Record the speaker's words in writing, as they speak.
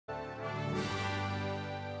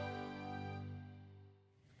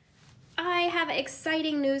have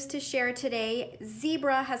exciting news to share today.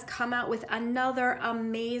 Zebra has come out with another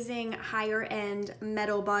amazing higher end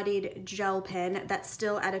metal bodied gel pen that's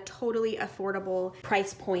still at a totally affordable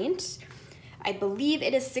price point. I believe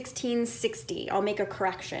it is $16.60. I'll make a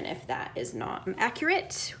correction if that is not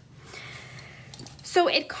accurate. So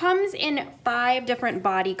it comes in 5 different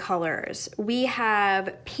body colors. We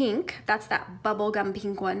have pink, that's that bubblegum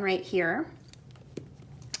pink one right here.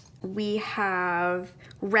 We have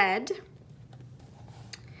red.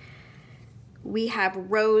 We have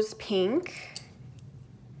rose pink.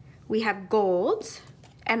 We have gold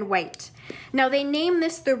and white. Now they named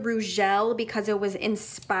this the Rougel because it was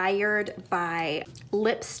inspired by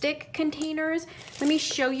lipstick containers. Let me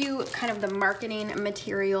show you kind of the marketing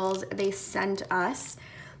materials they sent us.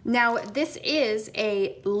 Now this is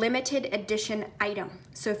a limited edition item.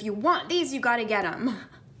 So if you want these, you gotta get them.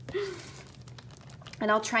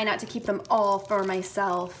 And I'll try not to keep them all for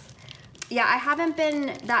myself. Yeah, I haven't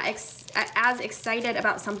been that as excited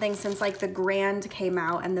about something since like the Grand came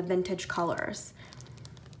out and the vintage colors.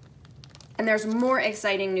 And there's more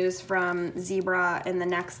exciting news from Zebra in the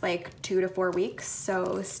next like 2 to 4 weeks,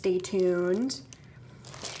 so stay tuned.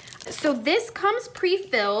 So this comes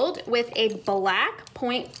pre-filled with a black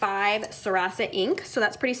 0.5 Sarasa ink, so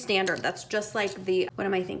that's pretty standard. That's just like the, what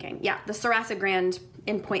am I thinking? Yeah, the Sarasa Grand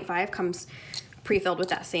in 0.5 comes pre-filled with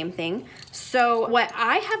that same thing. So what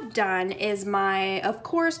I have done is my, of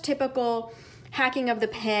course, typical hacking of the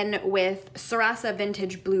pen with Sarasa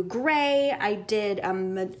Vintage Blue Gray. I did a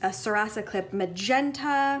Sarasa Clip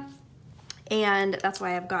Magenta, and that's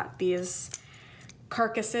why I've got these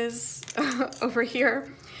carcasses over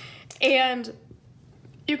here. And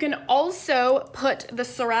you can also put the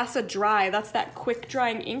Sarasa Dry, that's that quick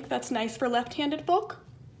drying ink that's nice for left-handed folk.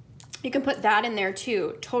 You can put that in there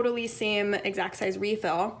too, totally same exact size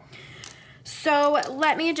refill. So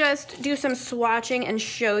let me just do some swatching and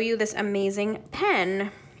show you this amazing pen.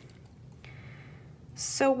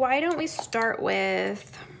 So why don't we start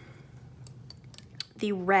with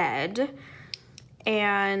the red,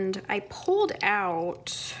 and I pulled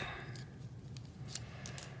out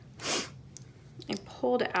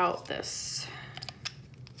this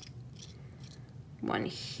one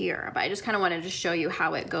here, but I just kind of wanted to show you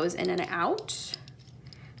how it goes in and out.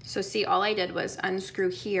 So see, all I did was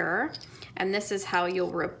unscrew here, and this is how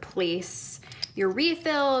you'll replace your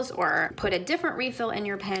refills or put a different refill in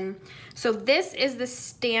your pen. So this is the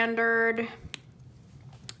standard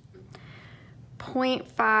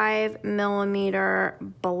 0.5 millimeter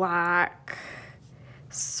black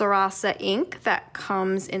Sarasa ink that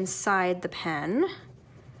comes inside the pen.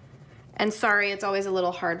 And sorry, it's always a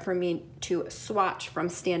little hard for me to swatch from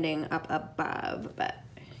standing up above, but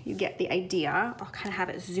you get the idea. I'll kind of have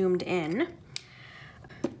it zoomed in.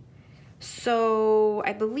 So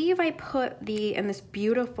I believe I put in this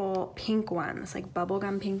beautiful pink one, this like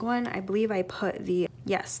bubblegum pink one, I believe I put the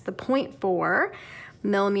 0.4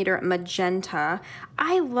 millimeter magenta.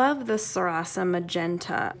 I love the Sarasa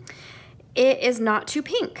magenta. It is not too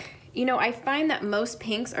pink. You know, I find that most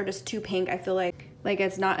pinks are just too pink. I feel like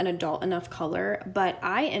it's not an adult enough color, but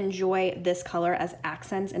I enjoy this color as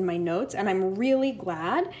accents in my notes, and I'm really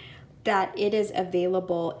glad that it is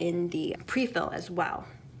available in the pre-fill as well.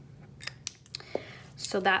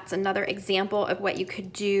 So that's another example of what you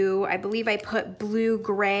could do. I believe I put blue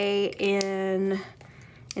gray in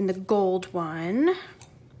the gold one.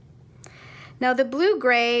 Now the blue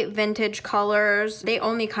gray vintage colors, they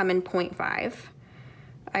only come in 0.5.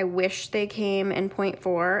 I wish they came in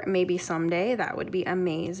 0.4, maybe someday, that would be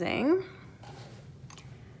amazing.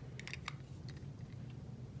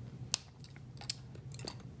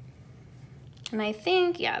 And I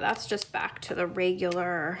think, yeah, that's just back to the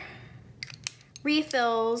regular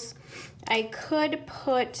refills. I could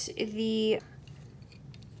put the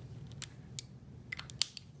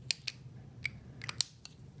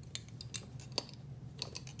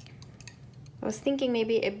I was thinking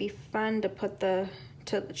maybe it'd be fun to put to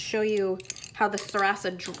show you how the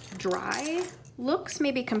Sarasa Dry looks,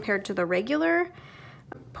 maybe compared to the regular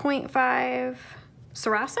 0.5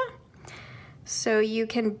 Sarasa. So you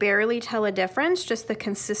can barely tell a difference, just the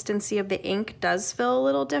consistency of the ink does feel a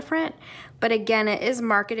little different. But again, it is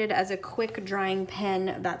marketed as a quick drying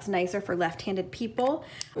pen that's nicer for left-handed people.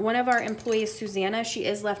 One of our employees, Susanna, she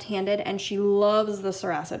is left-handed and she loves the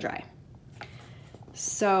Sarasa Dry.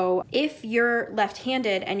 So if you're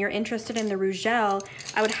left-handed and you're interested in the Rougel,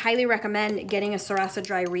 I would highly recommend getting a Sarasa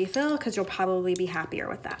Dry refill because you'll probably be happier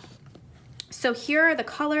with that. So here are the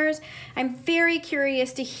colors. I'm very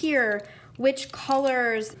curious to hear which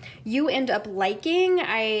colors you end up liking.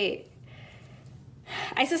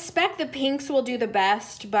 I suspect the pinks will do the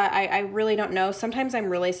best, but I really don't know. Sometimes I'm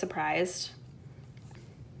really surprised.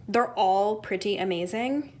 They're all pretty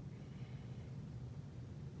amazing.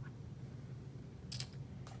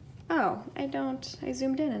 Oh, I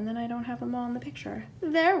zoomed in and then I don't have them all in the picture.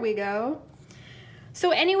 There we go.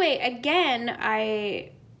 So anyway, again,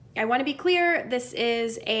 I want to be clear, this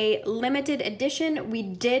is a limited edition. We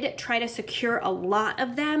did try to secure a lot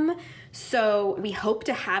of them, so we hope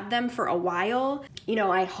to have them for a while. You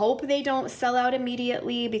know, I hope they don't sell out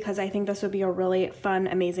immediately because I think this would be a really fun,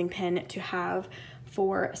 amazing pin to have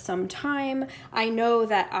for some time. I know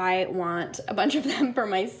that I want a bunch of them for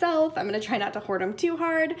myself. I'm gonna try not to hoard them too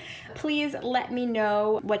hard. Please let me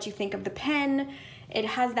know what you think of the pen. It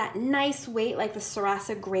has that nice weight like the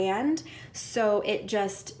Sarasa Grand, so it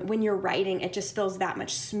just, when you're writing, it just feels that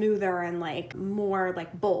much smoother and like more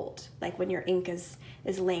like bold. Like when your ink is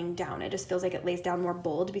laying down, it just feels like it lays down more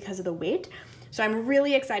bold because of the weight. So I'm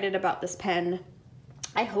really excited about this pen.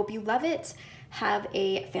 I hope you love it. Have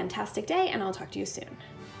a fantastic day, and I'll talk to you soon.